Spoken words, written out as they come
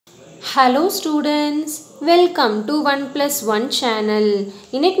Hello students, welcome to 1+1 channel.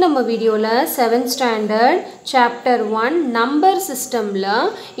 இன்னைக்கு நம்ம வீடியோல 7th standard chapter 1 number systemல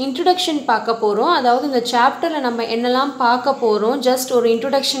introduction பார்க்க போறோம். அதாவது இந்த chapterல நம்ம என்னெல்லாம் பார்க்க போறோம் just ஒரு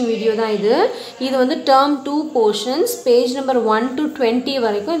introduction video தான் இது. இது வந்து term 2 portions page number 1 to 20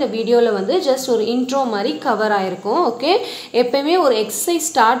 வரைக்கும் இந்த வீடியோல வந்து just ஒரு intro மாதிரி cover ஆயிருக்கும். ஓகே, எப்பவுமே ஒரு exercise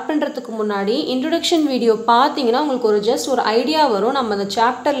start பண்றதுக்கு முன்னாடி introduction video பாத்தீங்கன்னா உங்களுக்கு ஒரு just ஒரு ஐடியா வரும் நம்ம அந்த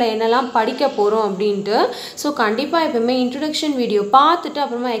chapterல என்னெல்லாம் படிக்க போறோம் அப்படினு. சோ கண்டிப்பா எப்பவுமே introduction video பார்த்துட்டு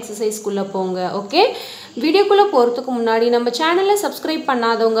அப்புறமா exercise குள்ள போங்க. ஓகே, வீடியோக்குள்ள போறதுக்கு முன்னாடி நம்ம சேனலை subscribe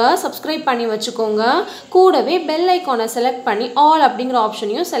பண்ணாதவங்க subscribe பண்ணி வச்சுக்கோங்க. கூடவே bell icon-ஐ select பண்ணி all அப்படிங்கற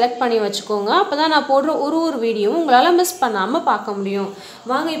ஆப்ஷனையும் select பண்ணி வச்சுக்கோங்க. அப்பதான் நான் போடுற ஒரு வீடியோவும் உங்களால மிஸ் பண்ணாம பார்க்க முடியும்.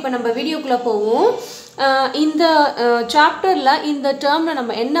 வாங்க இப்போ நம்ம வீடியோக்குள்ள போவோம். இந்த சாப்டர்ல இந்த டேர்ம்ல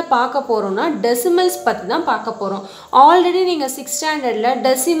நம்ம என்ன பார்க்க போறோம்னா டெசிமல்ஸ் பத்தி தான் பார்க்க போறோம். ஆல்ரெடி நீங்க 6th ஸ்டாண்டர்ட்ல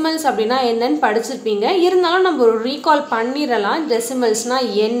டெசிமல்ஸ் அப்படினா என்னன்னு படிச்சிருப்பீங்க. இருந்தாலும் நம்ம ஒரு ரீகால் பண்ணிரலாம் டெசிமல்ஸ்னா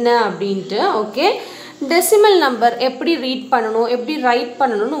என்ன அப்படினு. ஓகே, டெசிமல் நம்பர் எப்படி ரீட் பண்ணனும் எப்படி ரைட்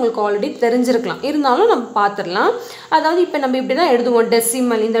பண்ணனும்னு உங்களுக்கு ஆல்ரெடி தெரிஞ்சிருக்கலாம். இருந்தாலும் நம்ம பாத்துறலாம். அதாவது இப்போ நம்ம இப்படி தான் எழுதுவோம்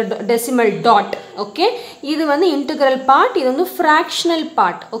டெசிமல், இந்த டெசிமல் டாட். ஓகே, இது வந்து இன்டெகிரல் பார்ட், இது வந்து ஃபிராக்ஷனல்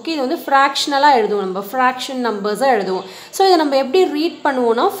பார்ட். ஓகே, இது வந்து ஃபிராக்ஷனலா எழுதுவோம், நம்ம ஃபிராக்ஷன் நம்பர்ஸா எழுதுவோம். சோ இத நம்ம எப்படி ரீட்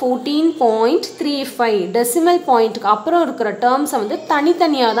பண்ணுவோம்னா 14.35 டெசிமல் பாயிண்ட்க்கு அப்புறம் இருக்கிற டேர்ம்ஸ் வந்து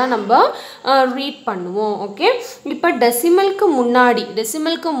தனித்தனியா தான் நம்ம ரீட் பண்ணுவோம். ஓகே, இப்போ டெசிமலுக்கு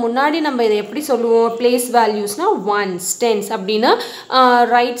முன்னாடி நம்ம இத எப்படி சொல்லுவோம்? place values na ones tens அப்படினா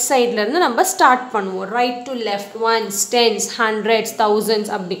right sideல இருந்து நம்ம ஸ்டார்ட் பண்ணுவோம். right to left ones tens hundreds thousands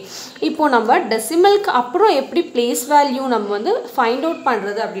அப்படி. இப்போ நம்ம டெசிமலுக்கு அப்புறம் எப்படி place value நம்ம வந்து find out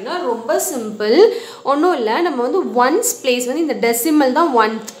பண்றது அப்படினா ரொம்ப சிம்பிள். ஒண்ணும் இல்ல, நம்ம வந்து ones place வந்து இந்த டெசிமல் தான்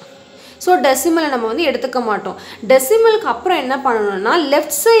 1th. சோ டெசிமலை நம்ம வந்து எடுத்துக்க மாட்டோம். டெசிமலுக்கு அப்புறம் என்ன பண்ணனும்னா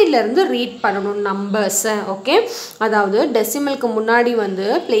லெஃப்ட் சைடுல இருந்து ரீட் பண்ணனும் நம்பர்ஸ். ஓகே, அதாவது டெசிமலுக்கு முன்னாடி வந்து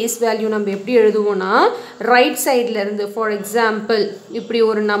பிளேஸ் வேல்யூ நம்ம எப்படி எழுதுவோம்னா ரைட் சைடுல இருந்து ஃபார் எக்ஸாம்பிள் இப்படி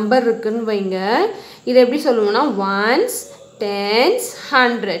ஒரு நம்பர் இருக்குன்னு வைங்க. இத எப்படி சொல்லுவோம்னா ones tens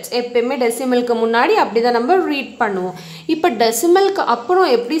hundreds. எப்பவுமே டெசிமலுக்கு முன்னாடி அப்படிதான் நம்ம ரீட் பண்ணுவோம். இப்போ டெசிமலுக்கு அப்புறம்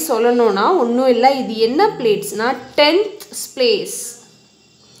எப்படி சொல்லணும்னா ஒண்ணும் இல்ல, இது என்ன பிளேஸ்னா 10th place.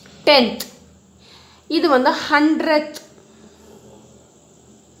 10th இது வந்து 100th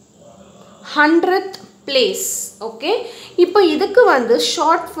place. ஓகே, இப்போ இதுக்கு வந்து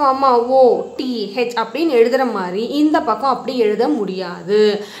short pharma O T H அப்படினு எழுதுற மாதிரி இந்த பக்கம் அப்படி எழுத முடியாது.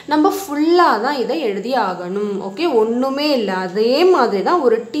 நம்ம ஃபுல்லா தான் இத எழுதி ஆகணும். ஓகே, ஒண்ணுமே இல்ல, அதே மாதிரி தான்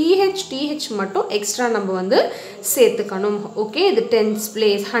ஒரு TH மட்டும் எக்ஸ்ட்ரா நம்ம வந்து சேர்த்துக்கணும். ஓகே, இது 10th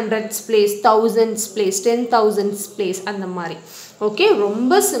place 100th place 1000th place 10000th place அந்த மாதிரி. ஓகே,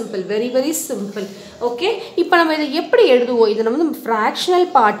 ரொம்ப சிம்பிள், வெரி சிம்பிள். ஓகே, இப்போ நம்ம இதை எப்படி எழுதுவோம்? இது நம்ம ஃப்ராக்ஷனல்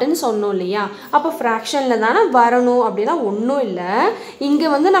பார்ட்னு சொன்னோம் இல்லையா? அப்போ ஃப்ராக்ஷன்ல தானே வரணும் அப்படினா ஒண்ணும் இல்ல. இங்க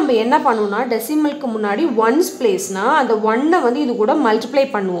வந்து நம்ம என்ன பண்ணுவோம்னா டெசிமலுக்கு முன்னாடி ஒன்ஸ் பிளேஸ்னா அந்த 1-ஐ வந்து இது கூட மல்டிப்ளை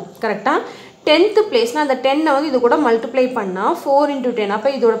பண்ணுவோம். கரெக்ட்டா? 10th பிளேஸ்னா அந்த 10-ஐ வந்து இது கூட மல்டிப்ளை பண்ணா 4 × 10. அப்ப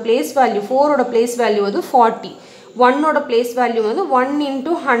இதோட பிளேஸ் வேல்யூ 4ஓட பிளேஸ் வேல்யூ வந்து 40. 1ஓட பிளேஸ் வேல்யூ வந்து 1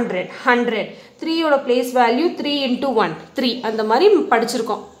 × 100. 3ஓட பிளேஸ் வேல்யூ 3 × 1 3. அந்த மாதிரி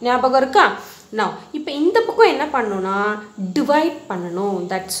படிச்சிருக்கோம், ஞாபகம் இருக்கா? now இப்போ இந்த பக்கம் என்ன பண்ணனும்னா டிவைட் பண்ணனும்,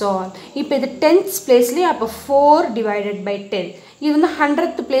 that's all. இப்போ இது 10th பிளேஸ்லயே அப்ப 4 / 10. இது வந்து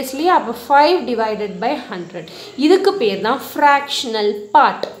 100th பிளேஸ்லயே அப்ப 5 / 100. இதுக்கு பேர் தான் ஃபிராக்ஷனல்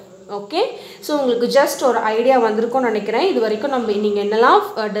பார்ட். ஓகே, சோ உங்களுக்கு ஜஸ்ட் ஒரு ஐடியா வந்திருக்கும்னு நினைக்கிறேன். இது வரைக்கும் நீங்க என்னலாம்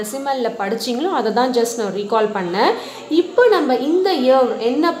டெசிமல்ல படிச்சீங்களோ அத தான் ஜஸ்ட் நான் ரீகால் பண்ணேன். இப்போ நம்ம இந்த இயர்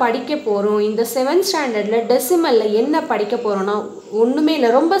என்ன படிக்க போறோம்? இந்த 7th ஸ்டாண்டர்ட்ல டெசிமல்ல என்ன படிக்க போறோம்னா ஒண்ணுமே இல்ல,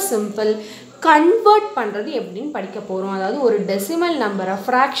 ரொம்ப சிம்பிள். கன்வர்ட் பண்றது எப்படின்னு படிக்க போறோம். அதாவது ஒரு டெசிமல் நம்பரை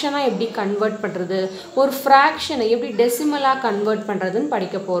ஃபிராக்ஷனா எப்படி கன்வர்ட் பண்றது, ஒரு ஃபிராக்ஷனை எப்படி டெசிமலா கன்வர்ட் பண்றதுன்னு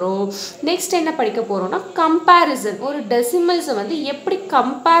படிக்க போறோம். நெக்ஸ்ட் என்ன படிக்க போறோம்னா கம்பேரிசன், ஒரு டெசிமல்ஸ் வந்து எப்படி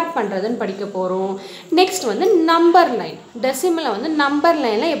கம்பேர் பண்றதுன்னு படிக்க போறோம். நெக்ஸ்ட் வந்து நம்பர் லைன், டெசிமலை வந்து நம்பர்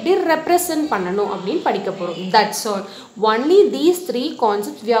லைன்ல எப்படி ரெப்ரசன்ட் பண்ணனும் அப்படினு படிக்க போறோம். that's all. only these 3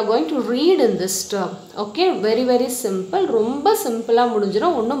 concepts we are going to read in this term. okay, very simple, ரொம்ப சிம்பிளா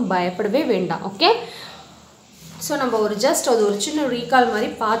முடிஞ்சிரும், ஒண்ணும் பயப்படவே வேண்டாம். ஓகே, சோ நம்ம ஒரு ஜஸ்ட் ஒரு சின்ன ரீகால் மாதிரி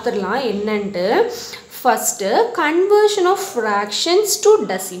பாத்துறலாம் என்னன்னு. First conversion of fractions to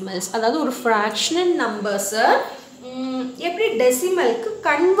decimals. அதாவது ஒரு ஃபிராக்ஷனல் நம்பர்ஸ் எப்படி டெசிமலுக்கு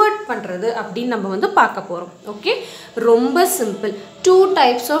கன்வர்ட் பண்றது அப்படினு நம்ம வந்து பார்க்க போறோம். ஓகே, ரொம்ப சிம்பிள். 2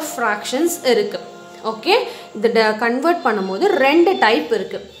 types of fractions இருக்கு. ஓகே, இந்த கன்வர்ட் பண்ணும்போது ரெண்டு டைப்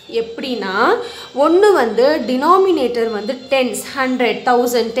இருக்கு. எப்படின்னா ஒன்று வந்து டினாமினேட்டர் வந்து டென்ஸ் 100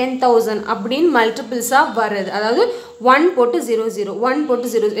 1000 10,000 அப்படின்னு மல்டிபிள்ஸாக வருது. அதாவது 1 போட்டு 0 0 1 போட்டு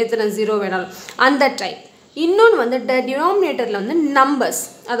 0 எத்தனை 0 வேணாலும் அந்த டைப். இன்னொன்று வந்து டினாமினேட்டரில் வந்து நம்பர்ஸ்,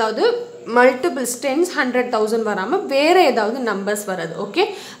 அதாவது மல்டிபிள்ஸ் டென்ஸ் 100 1000 வராமல் வேறு ஏதாவது நம்பர்ஸ் வராது. ஓகே,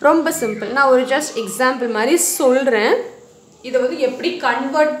 ரொம்ப சிம்பிள். நான் ஒரு ஜஸ்ட் எக்ஸாம்பிள் மாதிரி சொல்கிறேன், இதை வந்து எப்படி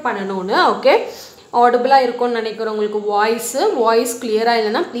கன்வெர்ட் பண்ணணும்னு. ஓகே, ஆடிபிளாக இருக்கும்னு நினைக்கிறேன் உங்களுக்கு வாய்ஸ் கிளியராக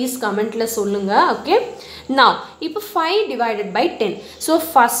இல்லைன்னா ப்ளீஸ் கமெண்ட்டில் சொல்லுங்கள். ஓகே, now இப்போ 5 divided by 10. So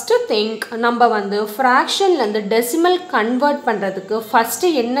first think நம்ம வந்து ஃப்ராக்ஷன்லேருந்து டெசிமல் கன்வெர்ட் பண்ணுறதுக்கு ஃபஸ்ட்டு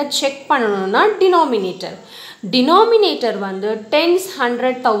என்ன செக் பண்ணணும்னா டினாமினேட்டர் வந்து டென்ஸ் 100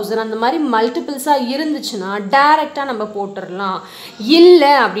 1000 அந்த மாதிரி மல்டிபிள்ஸாக இருந்துச்சுன்னா டைரெக்டாக நம்ம போட்டுடலாம்.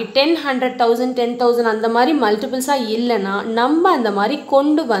 இல்லை அப்படி 10 100 1000 10,000 அந்த மாதிரி மல்டிபிள்ஸாக இல்லைன்னா நம்ம அந்த மாதிரி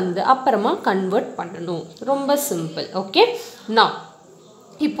கொண்டு வந்து அப்புறமா கன்வெர்ட் பண்ணணும். ரொம்ப சிம்பிள். ஓகே, now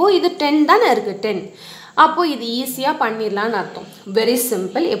இப்போது இது 10 தானே இருக்குது 10. அப்போது இது ஈஸியாக பண்ணிடலான்னு அர்த்தம். Very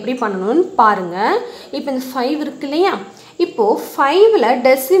simple. எப்படி பண்ணணும்னு பாருங்கள். இப்போ இந்த 5 இருக்கு இல்லையா, இப்போது 5ல்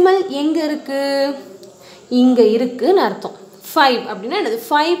டெசிமல் எங்கே இருக்குது, இங்கே இருக்குதுன்னு அர்த்தம். 5 அப்படின்னா என்னது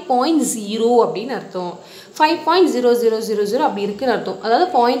 5.0 அப்படின்னு அர்த்தம். 5.0000 அப்படி இருக்குன்னு அர்த்தம். அதாவது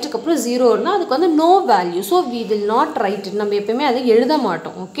பாயிண்ட்டுக்கு அப்புறம் 0 இருந்தால் அதுக்கு வந்து no value. So we will not right it. நம்ம எப்பயுமே அதை எழுத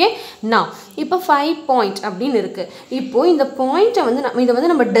மாட்டோம். ஓகே, நான் இப்போ 5 பாயிண்ட் அப்படின்னு இருக்குது. இப்போது இந்த பாயிண்ட்டை வந்து இதை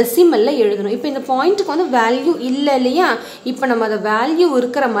வந்து நம்ம டெசிமலில் எழுதணும். இப்போ இந்த பாயிண்ட்டுக்கு வந்து வேல்யூ இல்லை இல்லையா, இப்போ நம்ம அதை வேல்யூ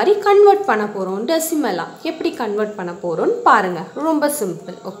இருக்கிற மாதிரி கன்வெர்ட் பண்ண போகிறோம் டெசிமலாக. எப்படி கன்வெர்ட் பண்ண போகிறோன்னு பாருங்கள். ரொம்ப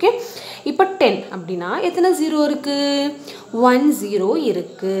சிம்பிள். ஓகே, இப்போ 10 அப்படின்னா எத்தனை 0 இருக்குது, 1 0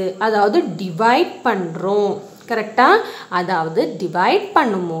 இருக்குது. அதாவது டிவைட் பண்ணுறோம். கரெக்டாக, அதாவது டிவைட்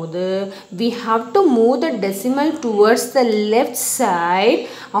பண்ணும்போது we have to move the decimal towards the left side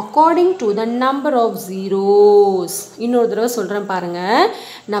according to the number of zeros. இன்னொரு தடவை சொல்கிறேன் பாருங்கள்.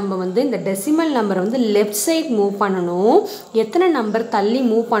 நம்ம வந்து இந்த டெசிமல் நம்பரை வந்து லெஃப்ட் சைட் மூவ் பண்ணணும். எத்தனை நம்பர் தள்ளி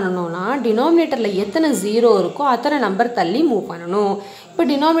மூவ் பண்ணணும்னா டினாமினேட்டரில் எத்தனை 0 இருக்கோ அத்தனை நம்பர் தள்ளி மூவ் பண்ணணும். இப்போ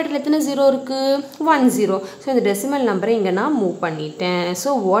டினாமினேட்டரில் எத்தனை 0 இருக்குது, 1 0. ஸோ இந்த டெசிமல் நம்பரை இங்கே நான் மூவ் பண்ணிட்டேன். So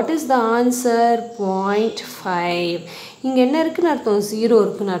what is the answer, 0.5. இங்கே என்ன இருக்குன்னு அர்த்தம், 0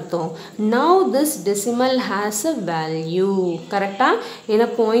 இருக்குன்னு அர்த்தம். Now this decimal has a value. கரெக்டாக, ஏன்னா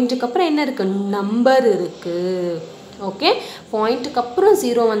பாயிண்ட்டுக்கு அப்புறம் என்ன இருக்குது, நம்பர் இருக்குது. ஓகே, பாயிண்ட்டுக்கு அப்புறம்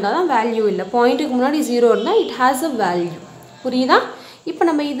 0 வந்தால் தான் வேல்யூ இல்லை, பாயிண்ட்டுக்கு முன்னாடி 0 இருந்தால் இட் ஹேஸ் அ வேல்யூ. புரியுதா? இப்போ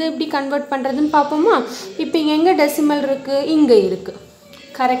நம்ம இது எப்படி கன்வெர்ட் பண்ணுறதுன்னு பார்ப்போமா. இப்போ இங்கே எங்கே டெசிமல் இருக்குது, இங்கே இருக்குது.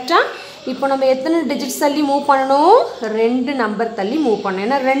 கரெக்டாக, இப்போ நம்ம எத்தனை டிஜிட்ஸ் தள்ளி மூவ் பண்ணணும், 2 நம்பர் தள்ளி மூவ் பண்ணணும்.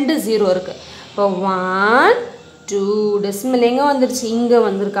 ஏன்னா 2 0 இருக்குது. இப்போ 1 2 டெசிமல் எங்கே வந்துருச்சு, இங்கே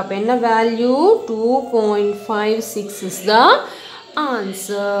வந்திருக்கு. அப்போ என்ன value, 2.56 is the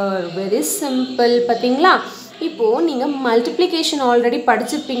answer. Very simple. பார்த்தீங்களா? இப்போது நீங்கள் மல்டிப்ளிகேஷன் ஆல்ரெடி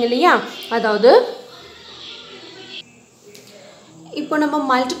படிச்சிருப்பீங்க இல்லையா, அதாவது இப்போ நம்ம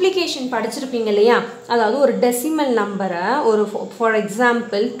மல்டிப்ளிகேஷன் படிச்சிருப்பீங்க இல்லையா, அதாவது ஒரு டெசிமல் நம்பரை ஒரு ஃபார்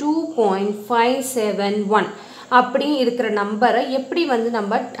எக்ஸாம்பிள் 2.571 அப்படி இருக்கிற நம்பரை எப்படி வந்து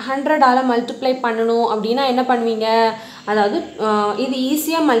நம்ம 100ஆல் மல்டிப்ளை பண்ணணும் அப்படின்னா என்ன பண்ணுவீங்க, அதாவது இது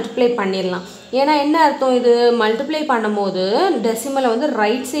ஈஸியாக மல்டிப்ளை பண்ணிடலாம். ஏன்னா என்ன அர்த்தம், இது மல்டிப்ளை பண்ணும்போது டெசிமலை வந்து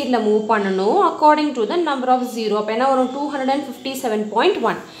ரைட் சைடில் மூவ் பண்ணணும் according to the number of 0. அப்போ என்ன வரும்,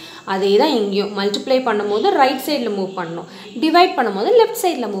 257.1. அதே தான் இங்கேயும் மல்டிப்ளை பண்ணும்போது ரைட் சைடில் மூவ் பண்ணணும், டிவைட் பண்ணும்போது லெஃப்ட்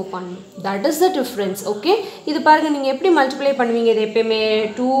சைடில் மூவ் பண்ணணும். That is the difference. Okay, இது பாருங்கள், நீங்கள் எப்படி மல்டிப்ளை பண்ணுவீங்க, இது எப்பயுமே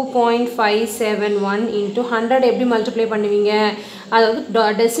 2.571 × 100 எப்படி மல்டிப்ளை பண்ணுவீங்க, அதாவது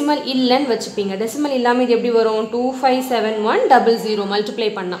டெசிமல் இல்லைன்னு வச்சுப்பீங்க. டெசிமல் இல்லாமல் இது எப்படி வரும், 25710 மல்டிப்ளை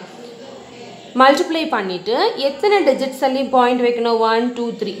பண்ணால். மல்டிப்ளை பண்ணிவிட்டு எத்தனை டிஜிட்ஸ் தள்ளி பாயிண்ட் வைக்கணும், 1 2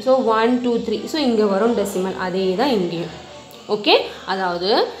 3. ஸோ 1 2 3. ஸோ இங்கே வரும் டெசிமல். அதே தான் இங்கேயும். ஓகே, அதாவது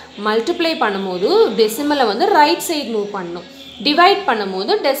மல்டிப்ளை பண்ணும்போது டெசிமலை வந்து ரைட் சைடு மூவ் பண்ணணும், டிவைட்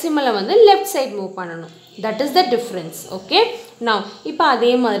பண்ணும்போது டெசிமலை வந்து லெஃப்ட் சைடு மூவ் பண்ணணும். That is the difference. Okay, நான் இப்போ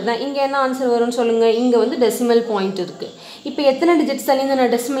அதே மாதிரி தான் இங்கே என்ன ஆன்சர் வரும்னு சொல்லுங்கள். இங்கே வந்து டெசிமல் பாயிண்ட் இருக்குது. இப்போ எத்தனை டிஜிட்ஸ் தள்ளி இந்த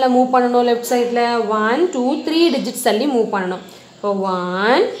நான் டெசிமலை மூவ் பண்ணணும், லெஃப்ட் சைடில் 1 2 3 டிஜிட்ஸ் தள்ளி மூவ் பண்ணணும். இப்போ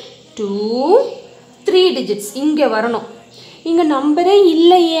 1 2 3 டிஜிட்ஸ் இங்கே வரணும். இங்கே நம்பரே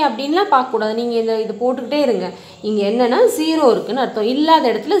இல்லையே அப்படின்லாம் பார்க்கக்கூடாது. நீங்கள் இது போட்டுக்கிட்டே இருங்க. இங்கே என்னென்னா 0 இருக்குதுன்னு அர்த்தம், இல்லாத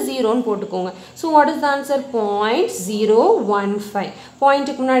இடத்துல 0ன்னு போட்டுக்கோங்க. So what is the answer, 0.015.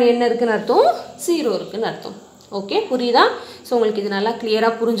 பாயிண்ட்டுக்கு முன்னாடி என்ன இருக்குதுன்னு அர்த்தம், 0 இருக்குதுன்னு அர்த்தம். ஓகே, புரியுதா? ஸோ உங்களுக்கு இது நல்லா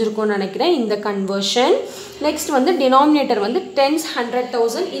கிளியராக புரிஞ்சிருக்கும்னு நினைக்கிறேன் இந்த கன்வர்ஷன். நெக்ஸ்ட் வந்து டினாமினேட்டர் வந்து டென்ஸ் 100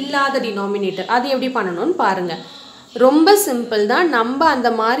 1000 இல்லாத டினாமினேட்டர், அது எப்படி பண்ணணும்னு பாருங்கள். ரொம்ப சிம்பிள் தான். நம்ம அந்த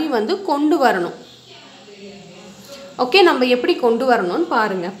மாதிரி வந்து கொண்டு வரணும். ஓகே, நம்ம எப்படி கொண்டு வரணும்னு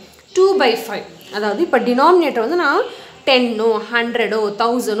பாருங்கள். 2/5, அதாவது இப்போ டினாமினேட்டர் வந்து நான் 10ஓ 100ஓ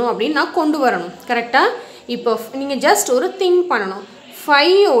 1000ஓ அப்படின்னு நான் கொண்டு வரணும் கரெக்டாக. இப்போ நீங்கள் ஜஸ்ட் ஒரு திங்க் பண்ணணும்,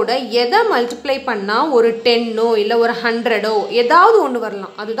 5ஓட எதை மல்டிப்ளை பண்ணால் ஒரு 10ஓ இல்லை ஒரு 100ஓ ஏதாவது ஒன்று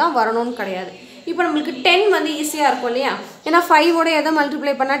வரலாம், அதுதான் வரணும்னு கிடையாது. இப்போ நம்மளுக்கு 10 வந்து ஈஸியாக இருக்கும் இல்லையா, ஏன்னா 5ஓட எதை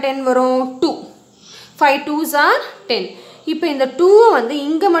மல்டிப்ளை பண்ணால் 10 வரும், 2. 5 2s are 10. இப்போ இந்த 2 வந்து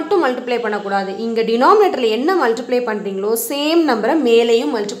இங்கே மட்டும் மல்டிப்ளை பண்ணக்கூடாது, இங்கே டினாமினேட்டரில் என்ன மல்டிப்ளை பண்ணுறீங்களோ சேம் நம்பரை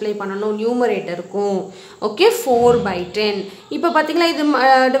மேலேயும் மல்டிப்ளை பண்ணணும் நியூமரேட்டருக்கும். ஓகே, 4/10. இப்போ பார்த்தீங்களா இது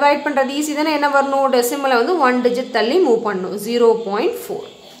டிவைட் பண்ணுறது ஈஸி தானே. என்ன வரணும், டெசிமலை வந்து 1 டிஜிட் தள்ளி மூவ் பண்ணணும், 0.4.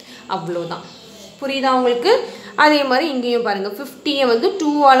 அவ்வளோதான். புரியுதா உங்களுக்கு? அதே மாதிரி இங்கேயும் பாருங்கள், 50 வந்து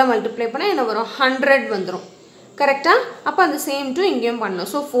 2ஆல் மல்டிப்ளை பண்ணால் என்ன வரும், 100 வந்துடும் கரெக்டாக. அப்போ அந்த சேம் 2 இங்கேயும் பண்ணணும்.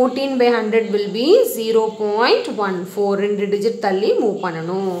 So 14/100 will be 0.14. 2 டிஜிட் தள்ளி மூவ்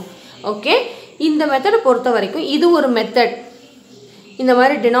பண்ணணும். ஓகே, இந்த மெத்தடை பொறுத்த வரைக்கும் இது ஒரு மெத்தட். இந்த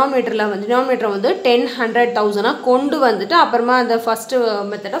மாதிரி டினாமினேட்டரை வந்து 10 100 1000 கொண்டு வந்துட்டு அப்புறமா அந்த ஃபஸ்ட்டு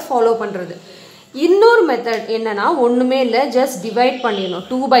மெத்தடை ஃபாலோ பண்ணுறது. இன்னொரு மெத்தட் என்னென்னா ஒன்றுமே இல்லை, ஜஸ்ட் டிவைட் பண்ணிடணும்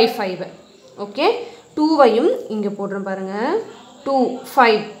 2/5. ஓகே, 2வையும் இங்கே போடுறேன் பாருங்கள், 2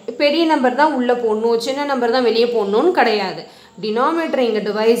 5 பெரிய நம்பர் தான் உள்ளே போடணும், சின்ன நம்பர் தான் வெளியே போடணும்னு கிடையாது. டினாமினேட்டர் இங்கே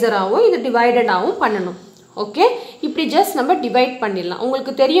டிவைசராகவும் இது டிவைடடாகவும் பண்ணணும். ஓகே, இப்படி ஜஸ்ட் நம்ம டிவைட் பண்ணிடலாம்.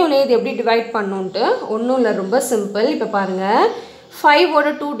 உங்களுக்கு தெரியும் இல்லையா இது எப்படி டிவைட் பண்ணணுன்ட்டு. ஒன்றும் இல்லை, ரொம்ப சிம்பிள். இப்போ பாருங்கள், 5ஓட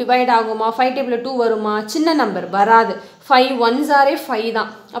 2 டிவைட் ஆகுமா, 5 டேபிளில் 2 வருமா, சின்ன நம்பர் வராது. 5 1s are 5 தான்.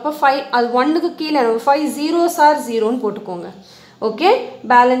 அப்போ 5 அது 1க்கு கீழே 5 0s are 0ன்னு போட்டுக்கோங்க. ஓகே,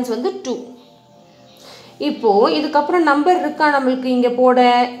 பேலன்ஸ் வந்து 2. இப்போது இதுக்கப்புறம் நம்பர் இருக்கா நம்மளுக்கு இங்கே போட,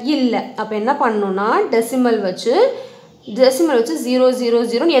 இல்லை. அப்போ என்ன பண்ணணுன்னா டெசிமல் வச்சு 0 0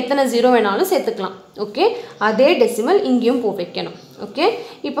 0ன்னு எத்தனை 0 வேணாலும் சேர்த்துக்கலாம். ஓகே, அதே டெசிமல் இங்கேயும் வைக்கணும். ஓகே,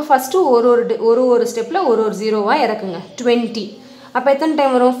 இப்போ ஃபஸ்ட்டு ஒரு ஸ்டெப்பில் ஒரு 0வாக இறக்குங்க. 20. அப்போ எத்தனை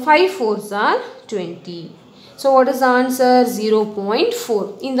டைம் வரும், 5 4s are 20. So what is answer, 0.4.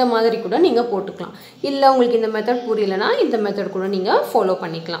 இந்த மாதிரி கூட நீங்கள் போட்டுக்கலாம். இல்லை உங்களுக்கு இந்த மெத்தட் புரியலைன்னா இந்த மெத்தட் கூட நீங்கள் ஃபாலோ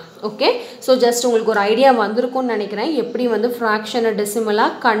பண்ணிக்கலாம். ஓகே, ஸோ ஜஸ்ட் உங்களுக்கு ஒரு ஐடியா வந்திருக்கும்னு நினைக்கிறேன் எப்படி வந்து ஃப்ராக்ஷனை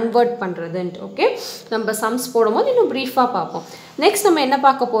டெசிமலாக கன்வெர்ட் பண்ணுறதுன்ட்டு. ஓகே, நம்ம சம்ஸ் போடும்போது இன்னும் ப்ரீஃபாக பார்ப்போம். நெக்ஸ்ட் நம்ம என்ன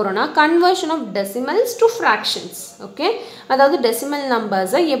பார்க்க போகிறோன்னா conversion of decimals to fractions. Okay, அதாவது டெசிமல்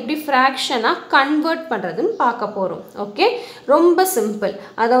நம்பர்ஸை எப்படி ஃப்ராக்ஷனாக கன்வெர்ட் பண்ணுறதுன்னு பார்க்க போகிறோம். ஓகே, ரொம்ப சிம்பிள்.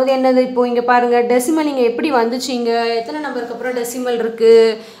 அதாவது என்னது, இப்போ இங்கே பாருங்கள் டெசிமல் இங்கே எப்படி வந்துச்சு, இங்கே எத்தனை நம்பருக்கு அப்புறம் டெசிமல்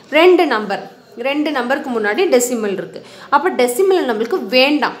இருக்குது, 2 நம்பருக்கு முன்னாடி டெசிமல் இருக்குது. அப்போ டெசிமல் நம்மளுக்கு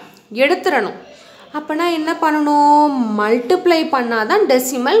வேண்டாம், எடுத்துடணும். அப்போனா என்ன பண்ணணும், மல்டிப்ளை பண்ணால் தான்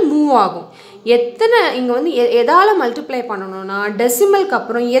டெசிமல் மூவ் ஆகும். எத்தனை இங்கே வந்து எதால் மல்டிப்ளை பண்ணணும்னா டெசிமலுக்கு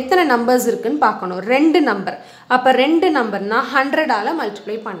அப்புறம் எத்தனை நம்பர்ஸ் இருக்குதுன்னு பார்க்கணும். 2 நம்பர். அப்போ 2 நம்பர்னால் 100ஆல்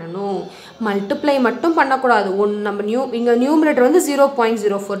மல்டிப்ளை பண்ணணும். மல்டிப்ளை மட்டும் பண்ணக்கூடாது. நம்ம இங்கே நியூமரேட்டர் வந்து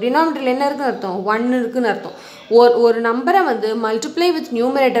 0.04, டினாமினேட்டரில் என்ன இருக்குன்னு அர்த்தம், 1 இருக்குன்னு அர்த்தம். ஒரு நம்பரை வந்து மல்டிப்ளை வித்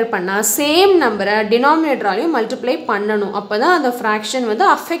நியூமரேட்டர் பண்ணால் சேம் நம்பரை டினாமினேட்டராலையும் மல்டிப்ளை பண்ணணும். அப்போ தான் அந்த ஃப்ராக்ஷன் வந்து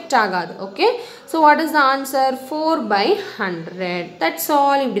அஃபெக்ட் ஆகாது. Okay, so what is the answer, 4/100. That's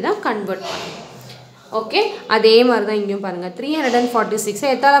all. இப்படி தான் கன்வெர்ட் பண்ணணும். ஓகே, அதே மாதிரி தான் இங்கேயும் பாருங்கள், 346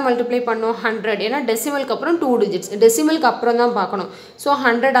 எத்தால் மல்டிப்ளை பண்ணோம், 100. ஏன்னா டெசிமலுக்கு அப்புறம் 2 டிஜிட்ஸ், டெசிமலுக்கு அப்புறம் தான் பார்க்கணும். So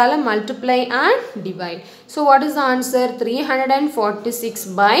 100ஆல் multiply and divide. So what is the answer,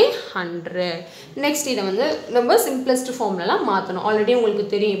 346/100. Next இதை வந்து நம்ம சிம்பிளஸ்ட் ஃபார்ம்லலாம் மாற்றணும். ஆல்ரெடி உங்களுக்கு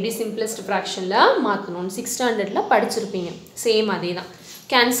தெரியும் எப்படி சிம்பிளஸ்ட் ஃப்ராக்ஷனில் மாற்றணும், 6th ஸ்டாண்டர்டில் படிச்சிருப்பீங்க. சேம் அதே தான்,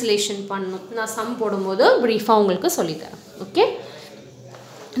 கேன்சலேஷன் பண்ணணும். நான் சம் போடும்போது ப்ரீஃபாக உங்களுக்கு சொல்லித்தரேன். ஓகே,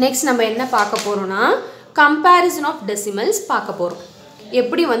 நெக்ஸ்ட் நம்ம என்ன பார்க்க போகிறோன்னா கம்பேரிசன் ஆஃப் டெசிமல்ஸ் பார்க்க போகிறோம்.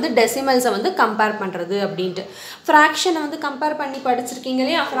 எப்படி வந்து டெசிமல்ஸை வந்து கம்பேர் பண்ணுறது அப்படின்ட்டு. ஃப்ராக்ஷனை வந்து கம்பேர் பண்ணி படிச்சிருக்கீங்க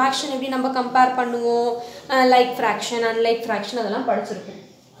இல்லையா, ஃப்ராக்ஷன் எப்படி நம்ம கம்பேர் பண்ணுவோம், லைக் ஃப்ராக்ஷன் அன்லைக் ஃப்ராக்ஷன் அதெல்லாம் படிச்சிருக்கோம்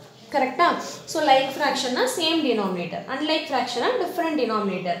கரெக்டாக. So like ஃப்ராக்ஷன்னா same denominator, unlike ஃப்ராக்ஷனா different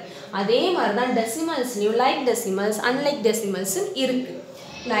denominator. அதே மாதிரி தான் டெசிமல்ஸ்லையும் லைக் டெசிமல்ஸ் அன்லைக் டெசிமல்ஸும் இருக்குது.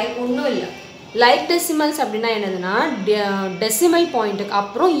 லைக் ஒன்றும் இல்லை, லைக் டெசிமல்ஸ் அப்படின்னா என்னதுன்னா டெசிமல் பாயிண்ட்டுக்கு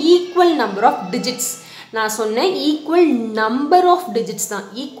அப்புறம் ஈக்குவல் நம்பர் ஆஃப் டிஜிட்ஸ். நான் சொன்னேன் ஈக்குவல் நம்பர் ஆஃப் டிஜிட்ஸ் தான்,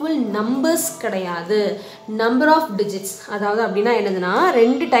 ஈக்குவல் நம்பர்ஸ் கிடையாது, நம்பர் ஆஃப் டிஜிட்ஸ். அதாவது அப்படின்னா என்னதுன்னா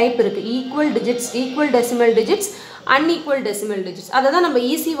 2 டைப் இருக்குது, equal digits, equal decimal digits, unequal decimal digits. அதை தான் நம்ம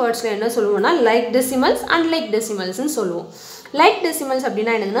ஈஸி வேர்ட்ஸில் என்ன சொல்லுவோம்னா லைக் டெசிமல்ஸ் அன்லைக் டெசிமல்ஸ்ன்னு சொல்லுவோம். லைக் டெசிமல்ஸ்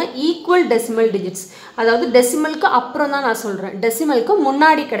அப்படின்னா என்னதுன்னா ஈக்குவல் டெசிமல் டிஜிட்ஸ். அதாவது டெசிமலுக்கு அப்புறம் தான் நான் சொல்கிறேன், டெசிமலுக்கு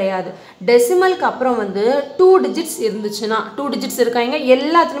முன்னாடி கிடையாது. டெசிமலுக்கு அப்புறம் வந்து 2 டிஜிட்ஸ் இருந்துச்சுன்னா, 2 டிஜிட்ஸ் இருக்காங்க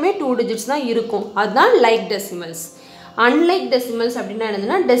எல்லாத்துலேயுமே 2 டிஜிட்ஸ் தான் இருக்கும், அதுதான் லைக் டெசிமல்ஸ். Unlike decimals அப்படினா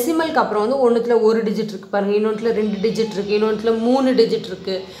என்னதுன்னா டெசிமலுக்கு அப்புறம் வந்து ஒண்ணுத்துல ஒரு டிஜிட் இருக்கு பாருங்க, இன்னொன்றுல 2 டிஜிட் இருக்கு, இன்னொன்றுல 3 டிஜிட்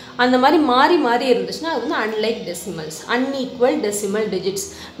இருக்கு. அந்த மாதிரி மாறி மாறி இருந்துச்சுன்னா அது வந்து unlike decimals, unequal decimal digits.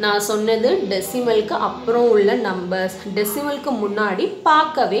 நான் சொன்னது டெசிமலுக்கு அப்புறம் உள்ள நம்பர்ஸ், டெசிமலுக்கு முன்னாடி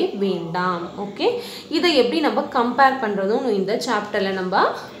பார்க்கவே வேண்டாம். ஓகே, இதை எப்படி நம்ம கம்பேர் பண்றதும் இந்த சாப்டர்ல நம்ம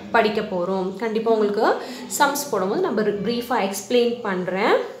படிக்க போறோம். கண்டிப்பா உங்களுக்கு சம்ஸ் போடும்போது நம்ம பிரீஃபா எக்ஸ்பிளைன்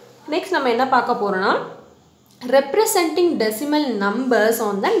பண்றேன். நெக்ஸ்ட் நம்ம என்ன பார்க்க போறோம்னா representing decimal numbers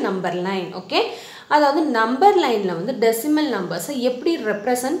on the number line. okay, அதாவது நம்பர் லைன்ல வந்து டெசிமல் நம்பர்ஸை எப்படி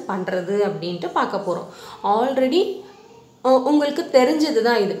ரெப்ரசன்ட் பண்றது அப்படின்ட்டு பார்க்க போறோம். ஆல்ரெடி உங்களுக்கு தெரிஞ்சது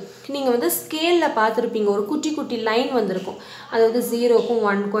தான் இது. நீங்கள் வந்து ஸ்கேலில் பார்த்துருப்பீங்க, ஒரு குட்டி குட்டி லைன் வந்திருக்கும். அதாவது 0க்கும்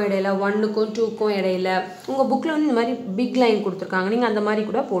 1க்கும் இடையில, 1க்கும் 2க்கும் இடையில. உங்கள் புக்கில் வந்து இந்த மாதிரி பிக் லைன் கொடுத்துருக்காங்க, நீங்கள் அந்த மாதிரி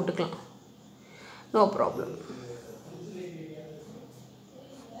கூட போட்டுக்கலாம், நோ ப்ராப்ளம்.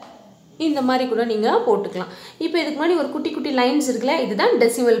 இந்த மாதிரி கூட நீங்கள் போட்டுக்கலாம். இப்போ இதுக்கு முன்னாடி ஒரு குட்டி குட்டி லைன்ஸ் இருக்குல்ல, இதுதான்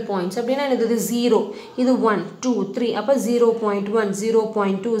டெசிமல் பாயிண்ட்ஸ். அப்படின்னா இது 0, இது 1 2 3, அப்போ 0.1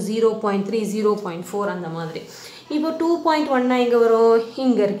 0.2 0.3 0.4 அந்த மாதிரி. இப்போ 2.1 எங்கே வரும்,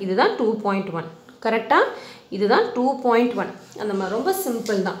 இங்கே இருக்குது, இதுதான் 2.1. கரெக்டாக, இதுதான் 2.1. அந்த மாதிரி ரொம்ப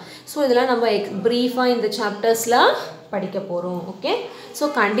சிம்பிள் தான். ஸோ இதெல்லாம் நம்ம ப்ரீஃபாக இந்த சாப்டர்ஸில் படிக்க போகிறோம். ஓகே, ஸோ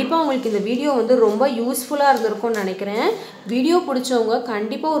கண்டிப்பாக உங்களுக்கு இந்த வீடியோ வந்து ரொம்ப யூஸ்ஃபுல்லாக இருந்திருக்கும்னு நினைக்கிறேன். வீடியோ பிடிச்சவங்க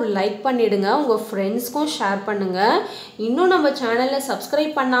கண்டிப்பாக ஒரு லைக் பண்ணிவிடுங்க, உங்கள் ஃப்ரெண்ட்ஸ்க்கும் ஷேர் பண்ணுங்கள். இன்னும் நம்ம சேனலில்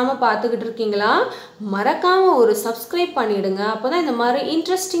சப்ஸ்கிரைப் பண்ணாமல் பார்த்துக்கிட்டு இருக்கீங்களா, மறக்காமல் ஒரு சப்ஸ்கிரைப் பண்ணிவிடுங்க. அப்போ தான் இந்த மாதிரி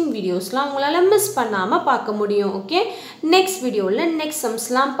இன்ட்ரெஸ்டிங் வீடியோஸ்லாம் உங்களால் மிஸ் பண்ணாமல் பார்க்க முடியும். ஓகே, நெக்ஸ்ட் வீடியோவில் நெக்ஸ்ட்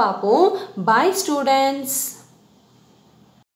சம்ஸ்லாம் பார்ப்போம். பாய் ஸ்டூடெண்ட்ஸ்.